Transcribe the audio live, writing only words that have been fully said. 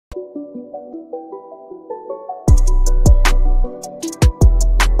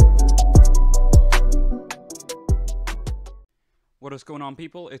What is going on,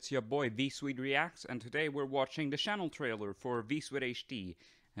 people? It's your boy VSwede Reacts, and today we're watching the channel trailer for VSwede HD.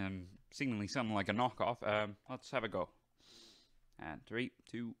 Seemingly something like a knockoff. Let's have a go. And 3,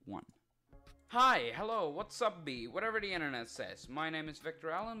 2, 1. Hi, hello, what's up, B? Whatever the internet says. My name is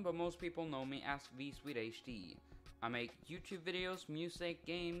Victor Allen, but most people know me as VSwede HD. I make YouTube videos, music,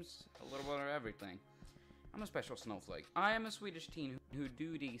 games, a little bit of everything. I'm a special snowflake. I am a Swedish teen who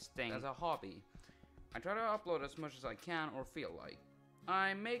do these things as a hobby. I try to upload as much as I can or feel like.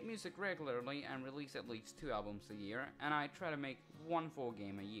 I make music regularly and release at least 2 albums a year, and I try to make 1 full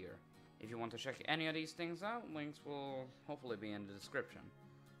game a year. If you want to check any of these things out, links will hopefully be in the description.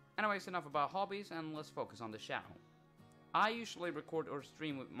 Anyways, enough about hobbies, and let's focus on the channel. I usually record or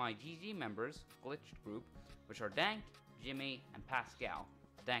stream with my GG members, Glitched group, which are Dank, Jimmy, and Pascal.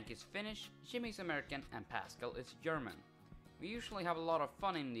 Dank is Finnish, Jimmy's American, and Pascal is German. We usually have a lot of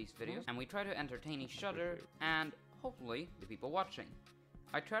fun in these videos, and we try to entertain each other and, hopefully, the people watching.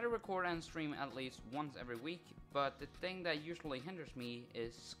 I try to record and stream at least once every week, but the thing that usually hinders me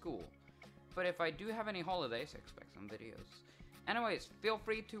is school. But if I do have any holidays, expect some videos. Anyways, feel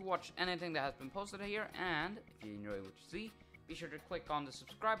free to watch anything that has been posted here, and if you enjoy what you see, be sure to click on the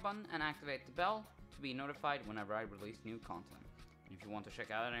subscribe button and activate the bell to be notified whenever I release new content. And if you want to check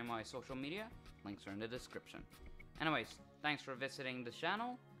out any of my social media, links are in the description. Anyways, thanks for visiting the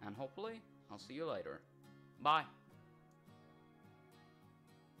channel, and hopefully, I'll see you later. Bye!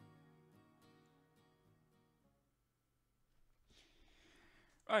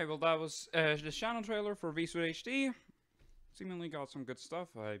 Alright, well that was the channel trailer for VSwede HD. Seemingly got some good stuff.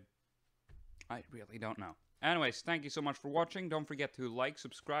 I really don't know. Anyways, thank you so much for watching. Don't forget to like,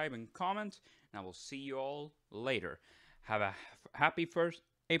 subscribe, and comment. And I will see you all later. Have a happy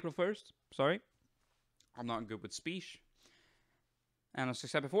April 1st. Sorry. I'm not good with speech. And as I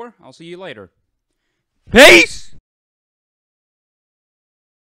said before, I'll see you later. Peace!